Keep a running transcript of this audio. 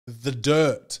The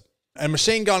Dirt. And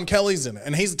Machine Gun Kelly's in it.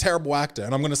 And he's a terrible actor.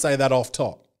 And I'm going to say that off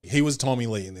top. He was Tommy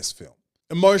Lee in this film.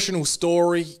 Emotional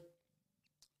story.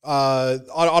 I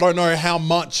don't know how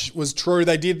much was true.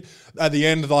 They did at the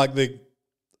end, like the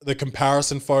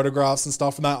comparison photographs and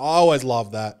stuff and that. I always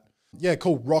love that. Yeah,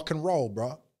 cool. Rock and roll,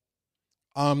 bro.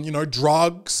 You know,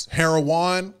 drugs,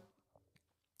 heroin,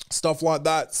 stuff like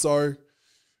that. So,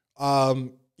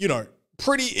 you know,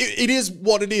 it is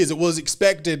what it is. It was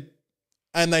expected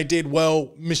and they did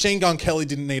well. Machine Gun Kelly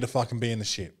didn't need to fucking be in the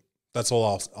shit. That's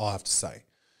all I'll have to say.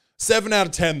 7 out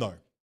of 10 though.